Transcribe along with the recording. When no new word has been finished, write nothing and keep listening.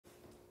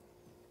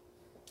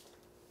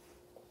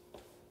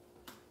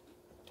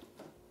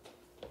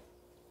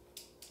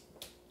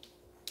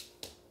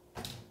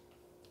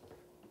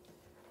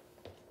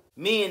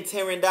Men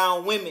tearing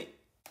down women,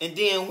 and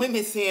then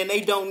women saying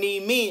they don't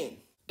need men.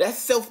 That's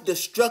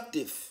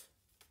self-destructive.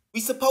 We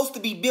supposed to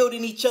be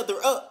building each other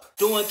up,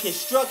 doing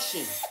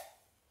construction.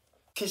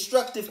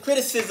 Constructive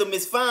criticism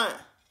is fine.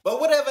 But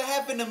whatever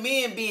happened to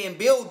men being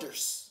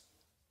builders?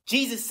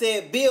 Jesus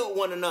said build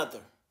one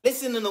another.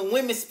 Listening to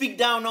women speak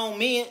down on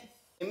men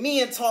and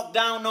men talk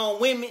down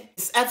on women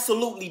is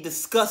absolutely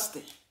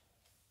disgusting.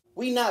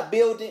 We not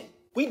building,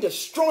 we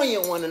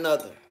destroying one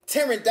another,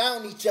 tearing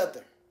down each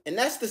other. And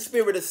that's the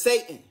spirit of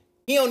Satan.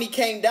 He only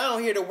came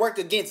down here to work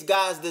against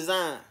God's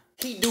design.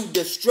 He do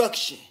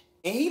destruction.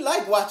 And he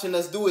like watching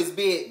us do his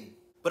bidding.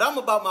 But I'm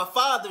about my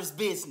Father's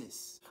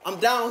business.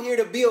 I'm down here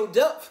to build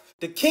up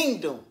the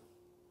kingdom.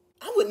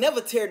 I would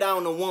never tear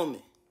down a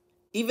woman,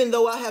 even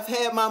though I have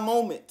had my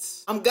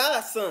moments. I'm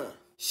God's son.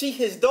 She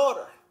his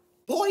daughter.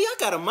 Boy, I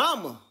got a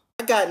mama.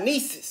 I got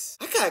nieces.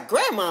 I got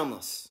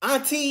grandmamas,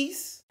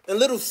 aunties, and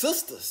little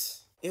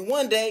sisters. And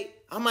one day,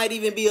 I might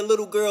even be a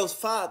little girl's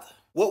father.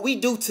 What we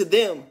do to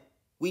them,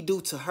 we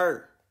do to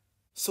her.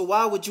 So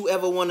why would you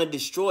ever want to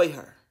destroy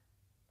her?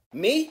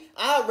 Me?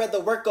 I'd rather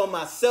work on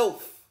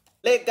myself.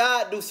 Let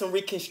God do some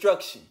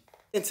reconstruction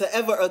than to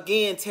ever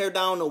again tear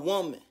down a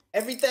woman.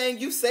 Everything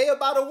you say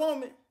about a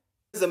woman,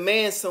 there's a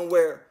man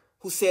somewhere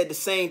who said the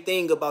same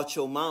thing about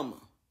your mama.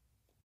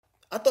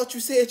 I thought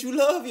you said you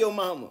love your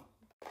mama.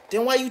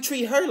 Then why you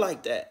treat her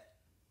like that?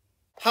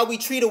 How we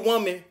treat a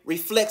woman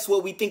reflects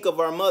what we think of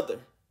our mother.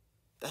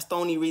 That's the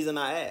only reason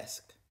I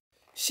ask.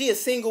 She a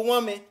single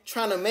woman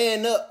trying to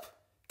man up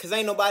because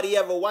ain't nobody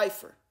ever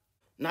wife her.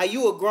 Now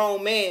you a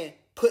grown man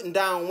putting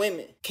down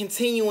women,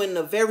 continuing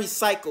the very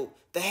cycle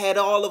that had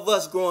all of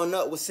us growing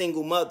up with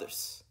single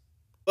mothers.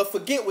 But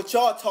forget what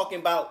y'all talking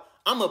about.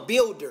 I'm a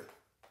builder.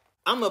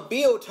 I'ma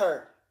build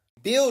her.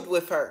 Build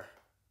with her.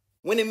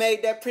 When it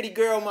made that pretty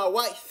girl my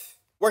wife,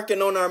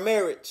 working on our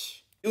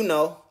marriage. You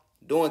know,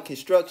 doing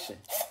construction.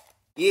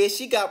 Yeah,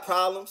 she got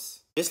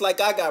problems, just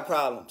like I got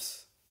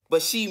problems.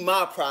 But she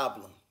my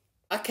problem.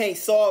 I can't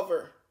solve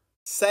her,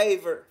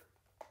 save her,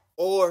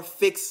 or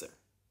fix her.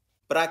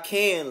 But I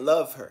can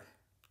love her,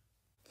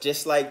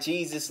 just like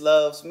Jesus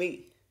loves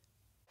me.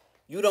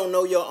 You don't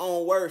know your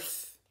own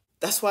worth.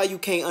 That's why you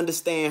can't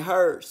understand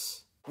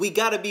hers. We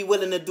gotta be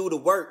willing to do the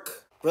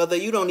work. Brother,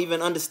 you don't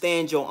even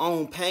understand your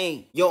own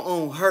pain, your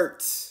own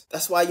hurts.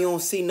 That's why you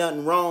don't see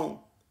nothing wrong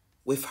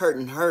with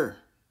hurting her.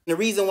 And the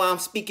reason why I'm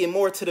speaking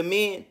more to the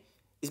men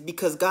is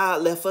because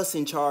God left us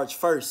in charge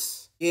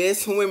first. Yeah,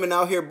 there's some women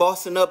out here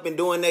bossing up and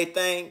doing their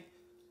thing.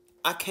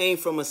 I came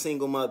from a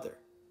single mother.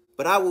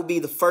 But I will be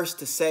the first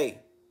to say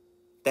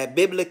that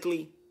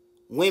biblically,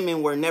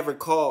 women were never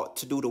called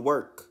to do the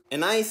work.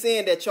 And I ain't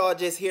saying that y'all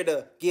just here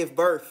to give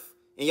birth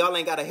and y'all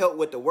ain't got to help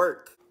with the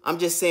work. I'm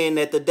just saying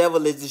that the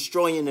devil is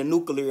destroying the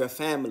nuclear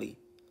family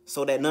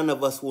so that none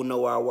of us will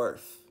know our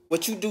worth.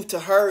 What you do to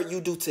her,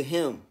 you do to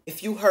him.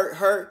 If you hurt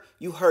her,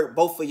 you hurt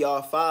both of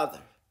y'all father.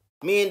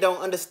 Men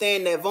don't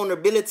understand that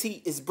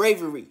vulnerability is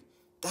bravery.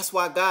 That's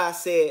why God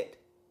said,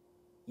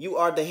 you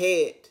are the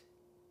head.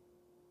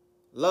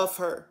 Love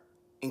her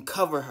and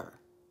cover her.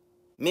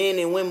 Men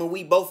and women,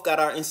 we both got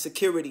our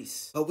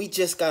insecurities, but we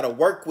just got to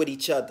work with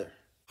each other,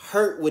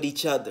 hurt with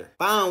each other,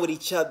 bond with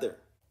each other,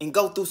 and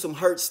go through some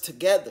hurts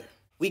together.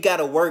 We got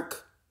to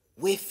work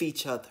with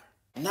each other,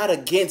 not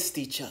against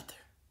each other.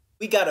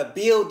 We got to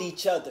build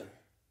each other.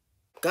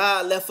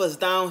 God left us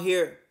down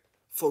here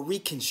for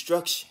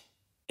reconstruction.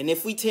 And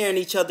if we tearing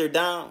each other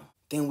down,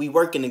 then we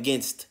working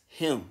against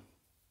him.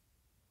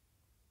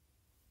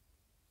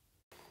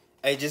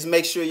 Hey, just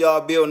make sure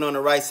y'all building on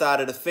the right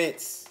side of the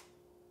fence.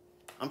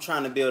 I'm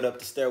trying to build up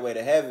the stairway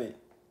to heaven.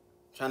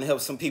 Trying to help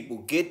some people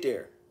get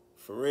there,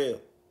 for real.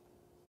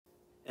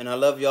 And I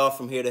love y'all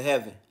from here to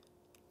heaven.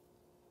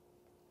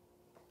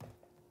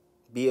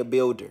 Be a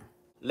builder.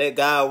 Let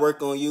God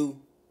work on you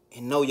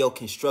and know your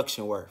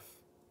construction worth.